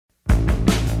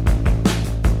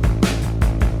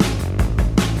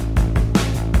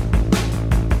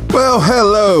Well,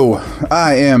 hello.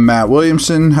 I am Matt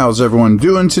Williamson. How's everyone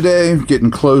doing today? Getting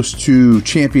close to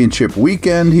championship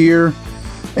weekend here.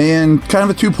 And kind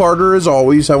of a two-parter as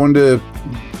always. I wanted to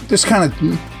just kind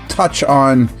of touch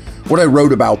on what I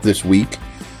wrote about this week.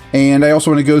 And I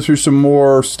also want to go through some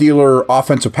more Steeler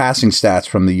offensive passing stats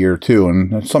from the year too.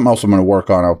 And something else I'm going to work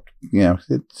on. I'll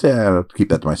keep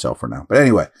that to myself for now. But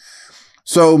anyway,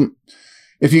 so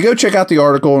if you go check out the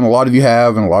article, and a lot of you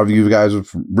have, and a lot of you guys have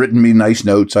written me nice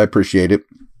notes, I appreciate it.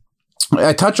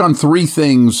 I touch on three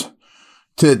things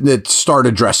that start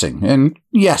addressing. And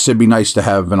yes, it'd be nice to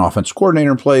have an offensive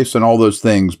coordinator in place and all those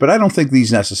things, but I don't think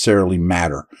these necessarily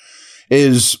matter.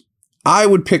 I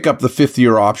would pick up the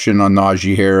fifth-year option on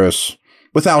Najee Harris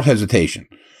without hesitation.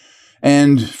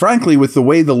 And frankly, with the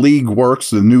way the league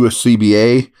works, the newest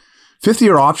CBA,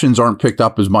 fifth-year options aren't picked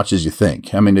up as much as you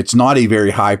think. I mean, it's not a very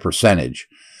high percentage,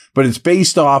 but it's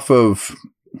based off of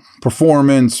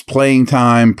performance, playing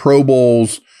time, Pro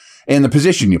Bowls, and the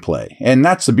position you play. And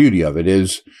that's the beauty of it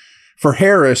is for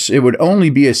Harris, it would only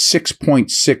be a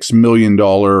 $6.6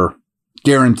 million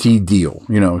guaranteed deal,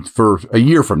 for a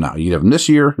year from now. You'd have him this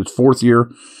year, his fourth year,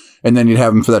 and then you'd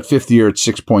have him for that fifth year at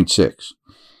 6.6.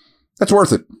 That's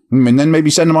worth it. I mean, then maybe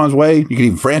send him on his way. You can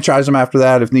even franchise him after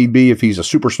that if need be, if he's a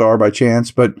superstar by chance.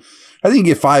 But I think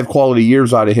you get 5 quality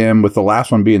years out of him, with the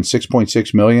last one being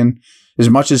 $6.6 million. As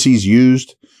much as he's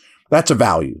used, that's a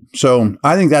value. So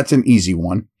I think that's an easy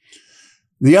one.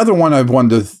 The other one I've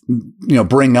wanted to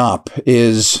bring up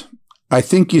is I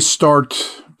think you start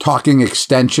talking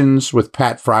extensions with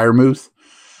Pat Freiermuth,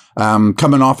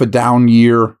 coming off a down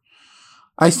year.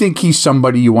 I think he's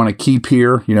somebody you want to keep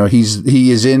here.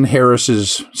 He is in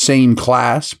Harris's same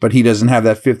class, but he doesn't have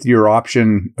that fifth-year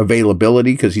option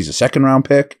availability because he's a second-round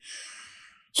pick.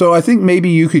 So I think maybe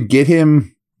you could get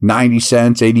him 90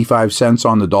 cents, 85 cents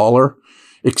on the dollar,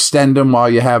 extend him while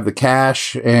you have the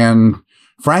cash, and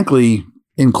frankly,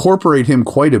 incorporate him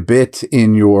quite a bit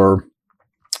in your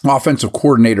offensive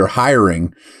coordinator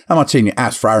hiring. I'm not saying you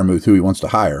ask Freiermuth who he wants to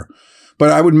hire,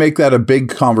 but I would make that a big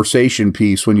conversation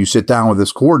piece when you sit down with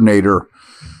this coordinator.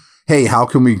 Hey, how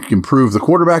can we improve the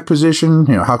quarterback position?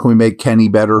 How can we make Kenny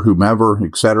better, whomever,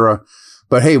 et cetera?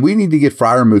 But hey, we need to get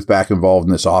Freiermuth back involved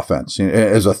in this offense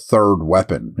as a third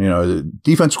weapon. The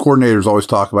defense coordinators always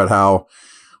talk about how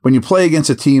when you play against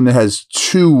a team that has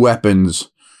 2 weapons,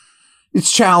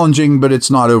 it's challenging, but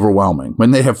it's not overwhelming.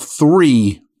 When they have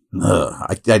 3,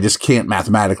 I just can't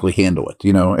mathematically handle it,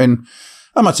 and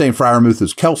I'm not saying Freiermuth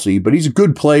is Kelsey, but he's a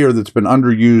good player that's been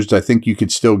underused. I think you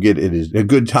could still get it a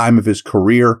good time of his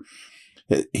career.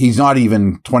 He's not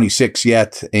even 26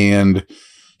 yet, and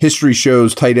history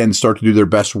shows tight ends start to do their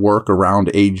best work around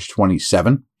age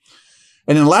 27.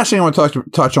 And then the last thing I want to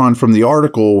touch on from the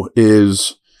article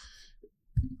is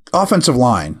offensive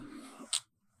line.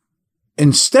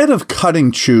 Instead of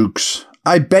cutting Chooks,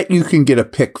 I bet you can get a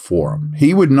pick for him.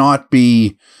 He would not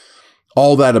be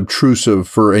all that obtrusive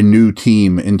for a new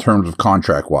team in terms of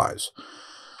contract-wise.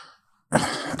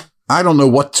 I don't know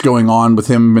what's going on with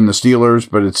him in the Steelers,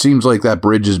 but it seems like that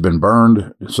bridge has been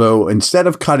burned. So instead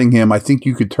of cutting him, I think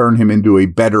you could turn him into a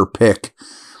better pick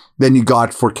than you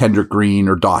got for Kendrick Green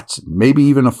or Dotson. Maybe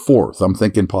even a 4th. I'm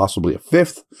thinking possibly a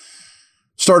 5th.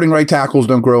 Starting right tackles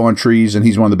don't grow on trees, and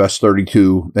he's one of the best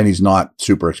 32, and he's not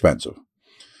super expensive.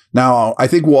 Now, I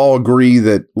think we'll all agree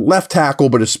that left tackle,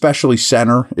 but especially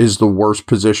center, is the worst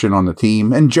position on the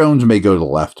team. And Jones may go to the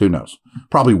left. Who knows?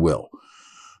 Probably will.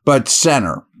 But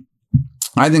center,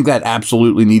 I think that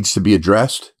absolutely needs to be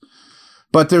addressed.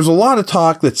 But there's a lot of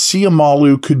talk that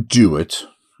Siamalu could do it.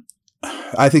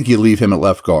 I think you leave him at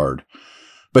left guard.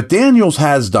 But Daniels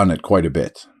has done it quite a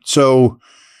bit. So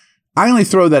I only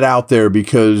throw that out there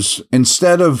because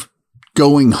instead of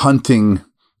going hunting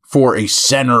for a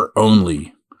center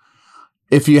only,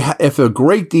 if a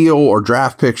great deal or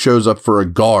draft pick shows up for a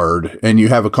guard and you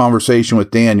have a conversation with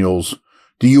Daniels,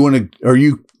 are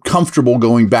you comfortable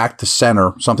going back to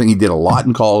center, something he did a lot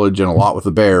in college and a lot with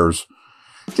the Bears?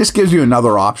 Just gives you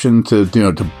another option to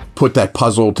put that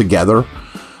puzzle together.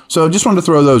 So just wanted to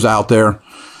throw those out there.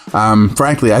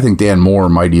 Frankly, I think Dan Moore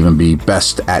might even be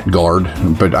best at guard,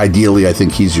 but ideally I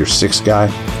think he's your 6th guy.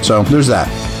 So there's that.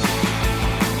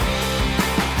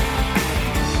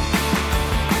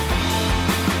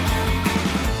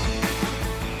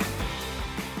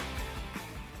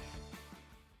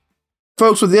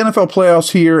 Folks, with the NFL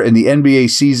playoffs here and the NBA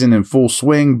season in full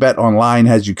swing, BetOnline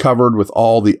has you covered with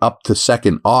all the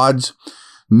up-to-second odds,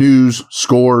 news,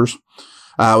 scores.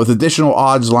 With additional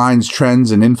odds, lines,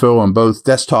 trends, and info on both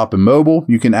desktop and mobile,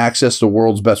 you can access the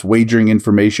world's best wagering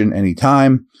information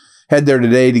anytime. Head there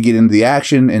today to get into the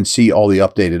action and see all the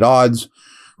updated odds.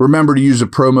 Remember to use the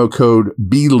promo code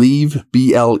BELIEVE,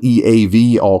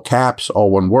 BLEAV, all caps,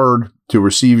 all one word, to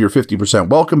receive your 50%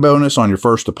 welcome bonus on your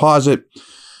first deposit.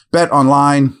 Bet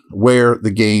online where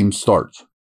the game starts.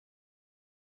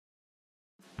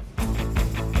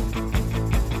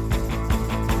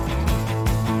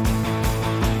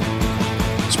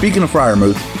 Speaking of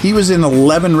Freiermuth, he was in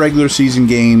 11 regular season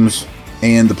games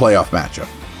and the playoff matchup.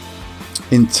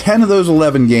 In 10 of those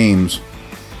 11 games,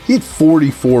 he had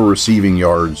 44 receiving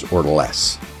yards or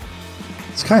less.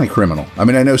 It's kind of criminal. I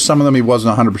mean, I know some of them he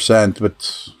wasn't 100%,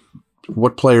 but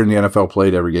what player in the NFL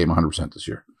played every game 100% this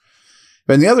year?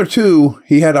 But in the other two,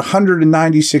 he had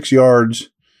 196 yards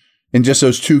in just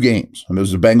those two games. And it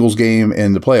was the Bengals game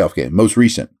and the playoff game, most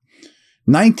recent.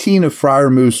 19 of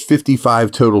Freiermuth's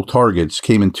 55 total targets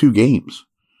came in two games.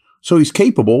 So he's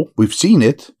capable. We've seen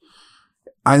it.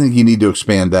 I think you need to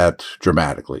expand that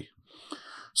dramatically.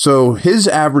 So his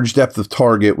average depth of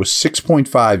target was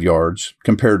 6.5 yards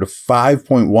compared to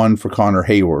 5.1 for Connor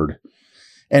Hayward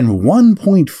and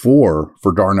 1.4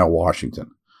 for Darnell Washington.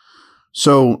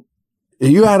 So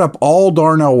you add up all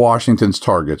Darnell Washington's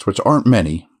targets, which aren't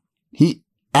many, he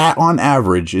on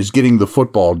average is getting the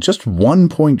football just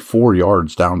 1.4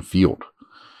 yards downfield.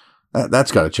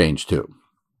 That's got to change too.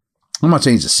 I'm not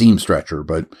saying he's a seam stretcher,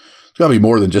 but it's got to be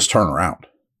more than just turn around.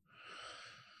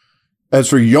 As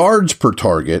for yards per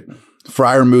target,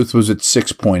 Freiermuth was at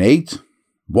 6.8.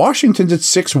 Washington's at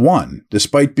 6.1,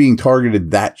 despite being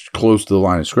targeted that close to the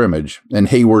line of scrimmage, and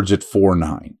Hayward's at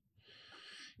 4.9.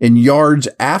 In yards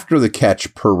after the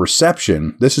catch per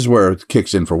reception, this is where it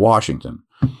kicks in for Washington.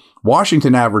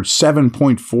 Washington averaged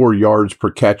 7.4 yards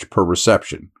per catch per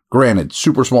reception. Granted,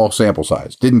 super small sample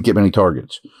size, didn't get many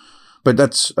targets, but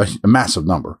that's a massive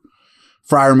number.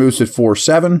 Freiermuth's at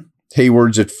 4.7,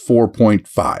 Hayward's at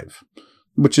 4.5,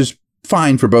 which is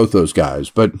fine for both those guys,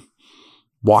 but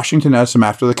Washington has some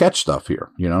after the catch stuff here,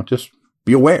 just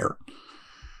be aware.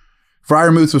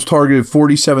 Freiermuth was targeted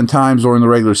 47 times during the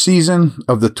regular season.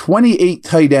 Of the 28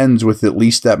 tight ends with at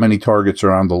least that many targets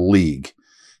around the league,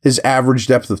 his average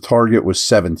depth of target was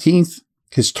 17th.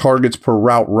 His targets per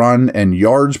route run and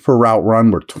yards per route run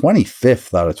were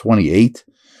 25th out of 28.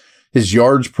 His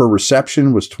yards per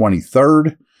reception was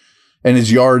 23rd. And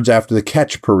his yards after the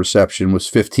catch per reception was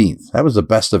 15th. That was the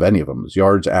best of any of them, his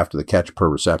yards after the catch per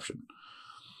reception.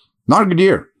 Not a good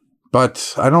year,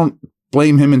 but I don't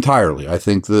blame him entirely. I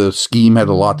think the scheme had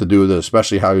a lot to do with it,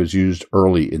 especially how he was used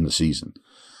early in the season.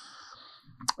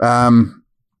 End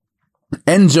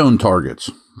zone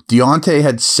targets. Deontay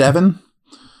had 7.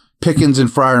 Pickens and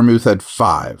Freiermuth had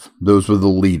 5. Those were the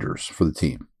leaders for the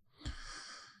team.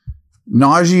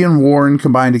 Najee and Warren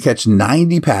combined to catch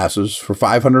 90 passes for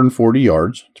 540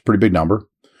 yards. It's a pretty big number.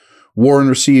 Warren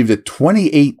received a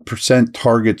 28%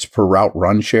 targets per route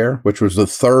run share, which was the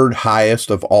third highest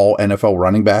of all NFL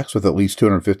running backs with at least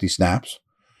 250 snaps.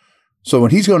 So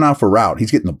when he's going out for route,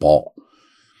 he's getting the ball.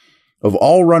 Of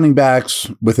all running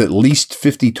backs with at least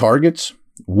 50 targets,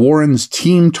 Warren's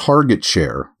team target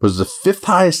share was the 5th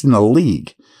highest in the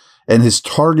league, and his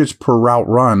targets per route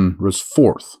run was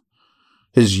 4th.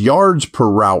 His yards per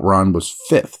route run was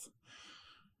 5th.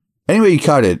 Anyway you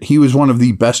cut it, he was one of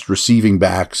the best receiving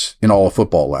backs in all of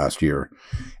football last year.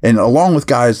 And along with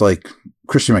guys like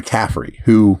Christian McCaffrey,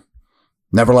 who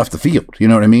never left the field. You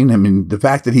know what I mean? I mean, the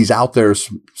fact that he's out there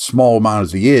small amount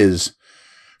as he is,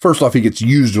 first off, he gets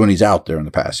used when he's out there in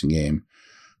the passing game.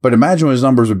 But imagine what his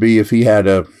numbers would be if he had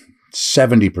a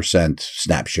 70%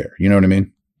 snap share. You know what I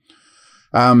mean?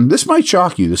 This might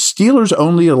shock you. The Steelers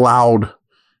only allowed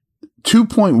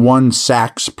 2.1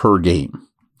 sacks per game.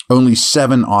 Only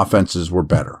 7 offenses were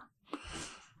better.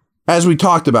 As we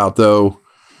talked about, though,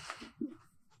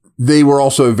 they were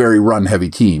also a very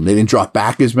run-heavy team. They didn't drop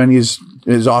back as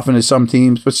often as some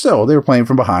teams, but still, they were playing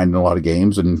from behind in a lot of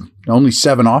games, and only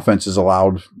 7 offenses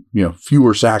allowed,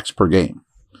 fewer sacks per game.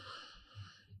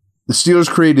 The Steelers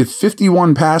created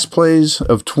 51 pass plays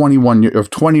of 20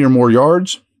 or more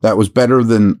yards. That was better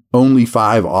than only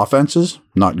 5 offenses.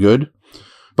 Not good.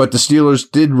 But the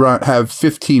Steelers did have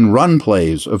 15 run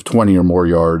plays of 20 or more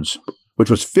yards, which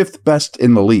was 5th best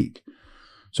in the league.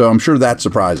 So I'm sure that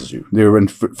surprises you. They were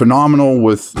phenomenal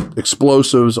with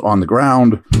explosives on the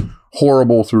ground,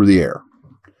 horrible through the air.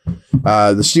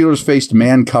 The Steelers faced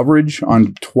man coverage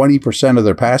on 20% of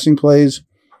their passing plays.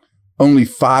 Only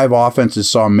 5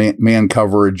 offenses saw man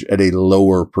coverage at a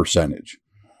lower percentage.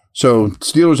 So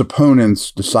Steelers opponents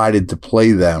decided to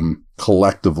play them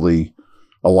collectively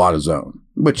a lot of zone,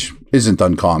 which isn't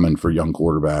uncommon for young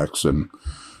quarterbacks and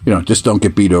just don't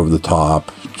get beat over the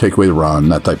top, take away the run,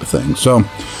 that type of thing. So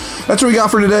that's what we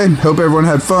got for today. Hope everyone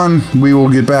had fun. We will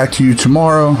get back to you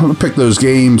tomorrow. I'll pick those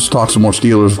games, talk some more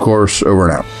Steelers, of course. Over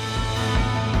and out.